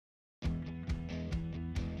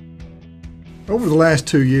Over the last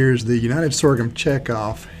 2 years, the United Sorghum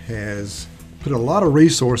Checkoff has put a lot of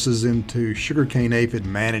resources into sugarcane aphid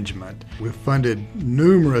management. We've funded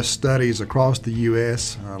numerous studies across the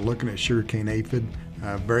U.S. Looking at sugarcane aphid.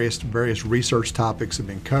 Various research topics have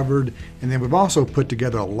been covered, and then we've also put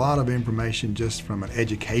together a lot of information just from an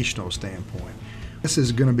educational standpoint. This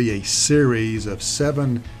is going to be a series of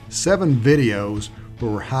seven videos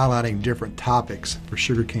where we're highlighting different topics for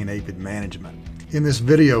sugarcane aphid management. In this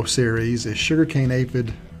video series is sugarcane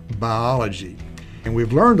aphid biology, and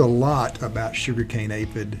we've learned a lot about sugarcane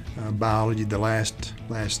aphid biology the last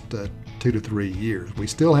 2 to 3 years. We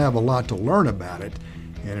still have a lot to learn about it,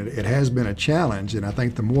 and it has been a challenge, and I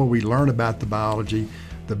think the more we learn about the biology,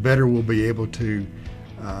 the better we'll be able to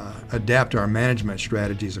adapt our management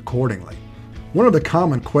strategies accordingly. One of the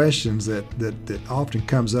common questions that often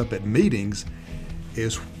comes up at meetings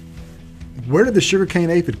is, where did the sugarcane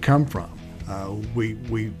aphid come from?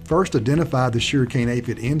 We first identified the sugarcane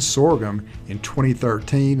aphid in sorghum in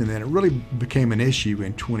 2013, and then it really became an issue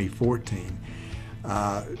in 2014.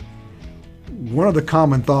 One of the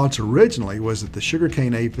common thoughts originally was that the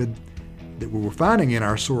sugarcane aphid that we were finding in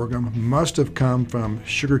our sorghum must have come from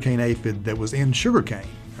sugarcane aphid that was in sugarcane.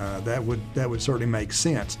 That would certainly make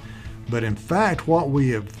sense. But in fact, what we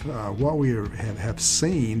have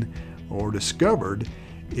seen or discovered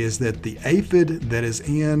is that the aphid that is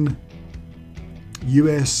in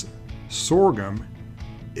U.S. sorghum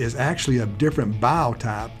is actually a different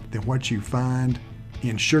biotype than what you find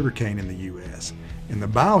in sugarcane in the U.S. And the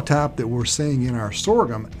biotype that we're seeing in our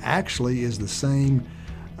sorghum actually is the same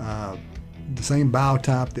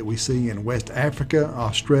biotype that we see in West Africa,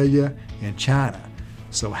 Australia, and China.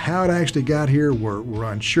 So how it actually got here, we're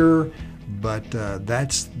unsure, but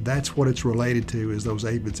that's what it's related to, is those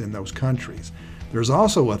aphids in those countries. There's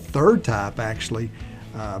also a third type, actually,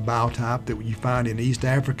 biotype that you find in East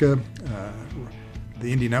Africa,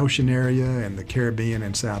 the Indian Ocean area, and the Caribbean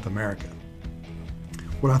and South America.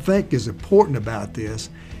 What I think is important about this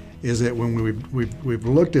is that when we've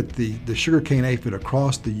looked at the sugarcane aphid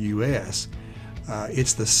across the U.S.,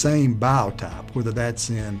 it's the same biotype, whether that's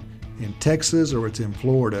in Texas or it's in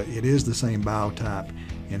Florida. It is the same biotype,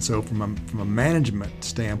 and so from a management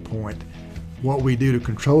standpoint, what we do to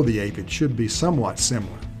control the aphid should be somewhat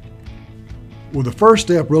similar. Well, the first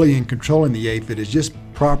step really in controlling the aphid is just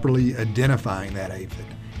properly identifying that aphid.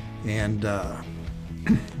 And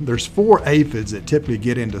there's 4 aphids that typically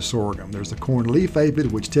get into sorghum. There's the corn leaf aphid,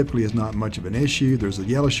 which typically is not much of an issue. There's the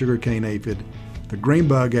yellow sugarcane aphid, the green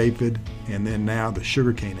bug aphid, and then now the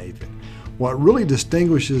sugarcane aphid. What really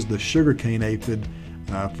distinguishes the sugarcane aphid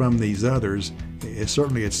from these others is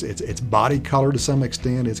certainly its body color to some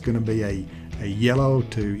extent. It's going to be a yellow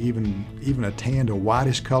to even a tan to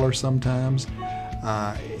whitish color sometimes,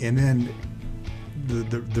 and then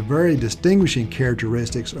the very distinguishing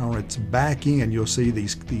characteristics on its back end. You'll see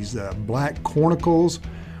these black cornicles,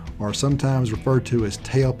 or sometimes referred to as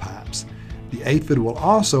tailpipes. The aphid will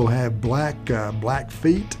also have black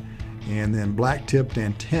feet and then black tipped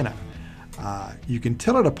antennae. You can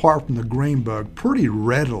tell it apart from the green bug pretty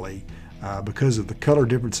readily because of the color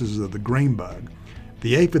differences of the green bug.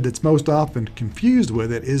 The aphid that's most often confused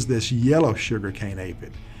with it is this yellow sugarcane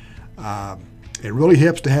aphid. It really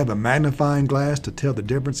helps to have a magnifying glass to tell the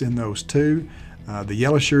difference in those two. The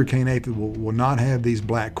yellow sugarcane aphid will not have these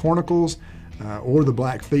black cornicles or the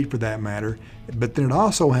black feet for that matter, but then it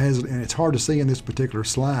also has, and it's hard to see in this particular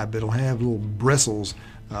slide, but it'll have little bristles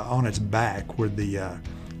on its back where the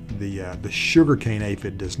sugarcane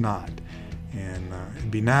aphid does not. And it'd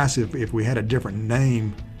be nice if we had a different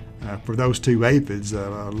name for those 2 aphids,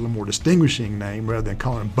 a little more distinguishing name rather than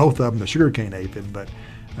calling both of them the sugarcane aphid, but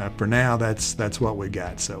for now that's what we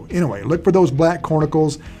got. So anyway, look for those black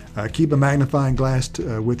cornicles. Keep a magnifying glass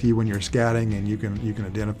with you when you're scouting, and you can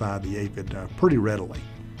identify the aphid pretty readily.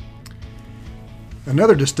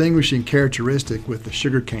 Another distinguishing characteristic with the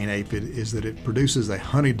sugarcane aphid is that it produces a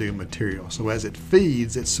honeydew material. So as it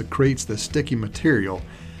feeds, it secretes the sticky material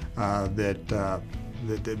that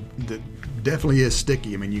definitely is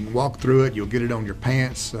sticky. I mean, you can walk through it, you'll get it on your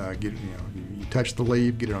pants, you touch the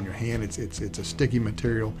leaf, get it on your hand. It's a sticky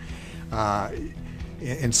material.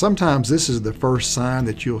 And sometimes this is the first sign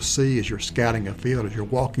that you'll see as you're scouting a field. As you're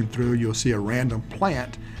walking through, you'll see a random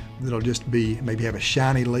plant that'll just be, maybe have a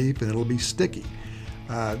shiny leaf, and it'll be sticky.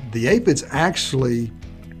 The aphids actually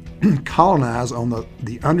colonize on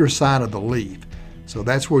the underside of the leaf. So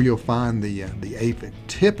that's where you'll find the aphid.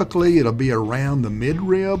 Typically, it'll be around the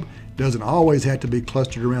midrib. Doesn't always have to be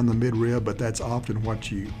clustered around the midrib, but that's often what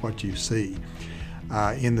you see.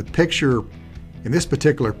 In this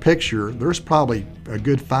particular picture, there's probably a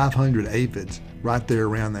good 500 aphids right there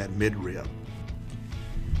around that midrib.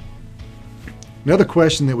 Another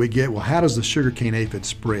question that we get, well, how does the sugarcane aphid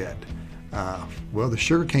spread? Well, the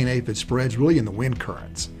sugarcane aphid spreads really in the wind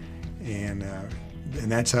currents, and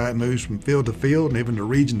that's how it moves from field to field and even to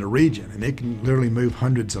region, and it can literally move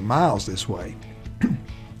hundreds of miles this way.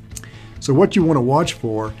 So what you want to watch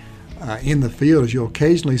for in the field is you'll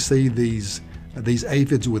occasionally see these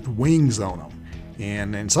aphids with wings on them,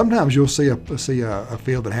 and sometimes you'll see a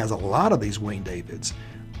field that has a lot of these winged aphids,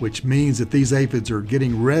 which means that these aphids are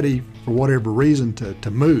getting ready for whatever reason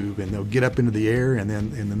to move, and they'll get up into the air, and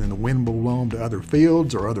then the wind will blow them to other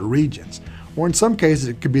fields or other regions. Or in some cases,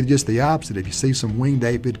 it could be just the opposite. If you see some winged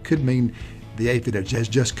aphid, it could mean the aphid has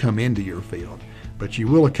just come into your field. But you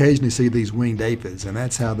will occasionally see these winged aphids, and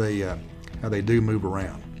that's how they do move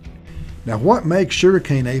around. Now, what makes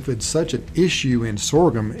sugarcane aphid such an issue in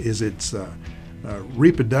sorghum is its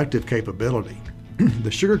reproductive capability.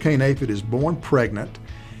 The sugarcane aphid is born pregnant,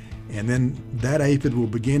 and then that aphid will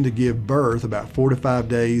begin to give birth about 4 to 5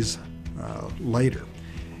 days later.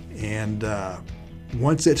 And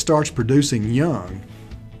once it starts producing young,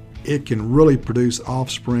 it can really produce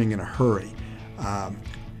offspring in a hurry.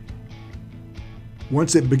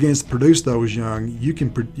 Once it begins to produce those young,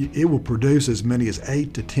 it will produce as many as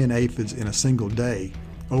 8 to 10 aphids in a single day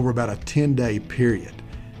over about a 10-day period.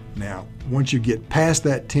 Now, once you get past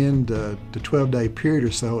that 10 to 12-day period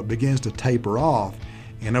or so, it begins to taper off.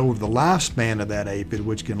 And over the lifespan of that aphid,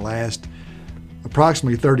 which can last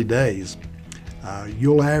approximately 30 days,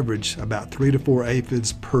 you'll average about 3 to 4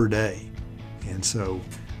 aphids per day. And so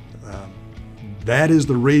that is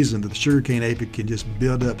the reason that the sugarcane aphid can just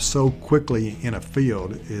build up so quickly in a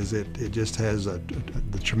field, is it just has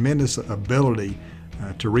the tremendous ability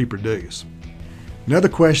to reproduce. Another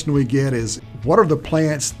question we get is, what are the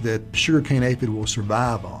plants that sugarcane aphid will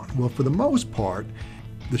survive on? Well, for the most part,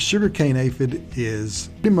 the sugarcane aphid is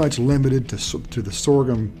pretty much limited to the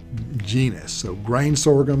sorghum genus. So grain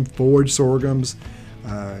sorghum, forage sorghums,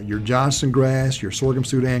 your Johnson grass, your sorghum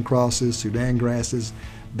Sudan crosses, Sudan grasses,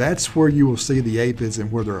 that's where you will see the aphids and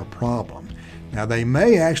where they're a problem. Now, they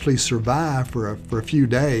may actually survive for a few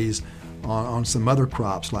days on some other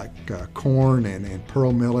crops like corn and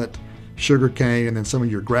pearl millet, sugarcane, and then some of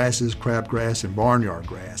your grasses, crabgrass and barnyard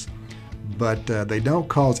grass. But they don't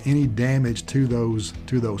cause any damage to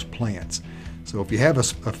those plants. So if you have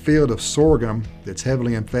a field of sorghum that's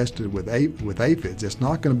heavily infested with aphids, it's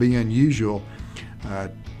not going to be unusual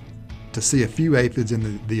to see a few aphids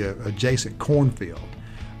in the adjacent cornfield.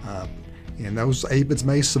 And those aphids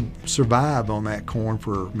may survive on that corn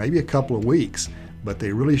for maybe a couple of weeks, but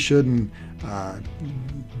they really shouldn't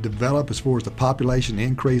develop as far as the population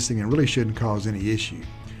increasing, and really shouldn't cause any issue.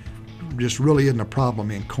 Just really isn't a problem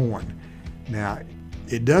in corn. Now,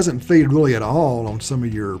 it doesn't feed really at all on some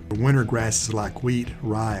of your winter grasses like wheat,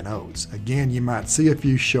 rye, and oats. Again, you might see a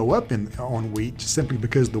few show up on wheat simply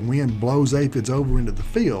because the wind blows aphids over into the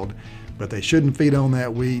field, but they shouldn't feed on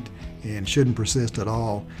that wheat and shouldn't persist at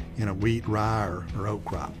all in a wheat, rye, or oat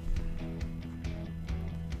crop.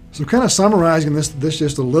 So kind of summarizing this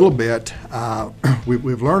just a little bit,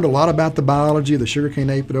 we've learned a lot about the biology of the sugarcane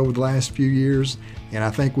aphid over the last few years, and I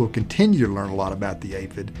think we'll continue to learn a lot about the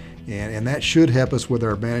aphid, and that should help us with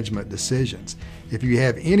our management decisions. If you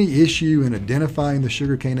have any issue in identifying the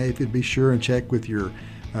sugarcane aphid, be sure and check with your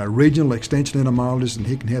regional extension entomologist, and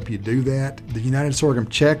he can help you do that. The United Sorghum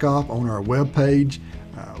Checkoff on our webpage,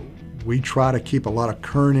 we try to keep a lot of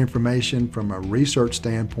current information from a research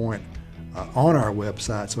standpoint on our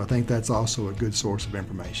website, so I think that's also a good source of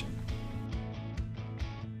information.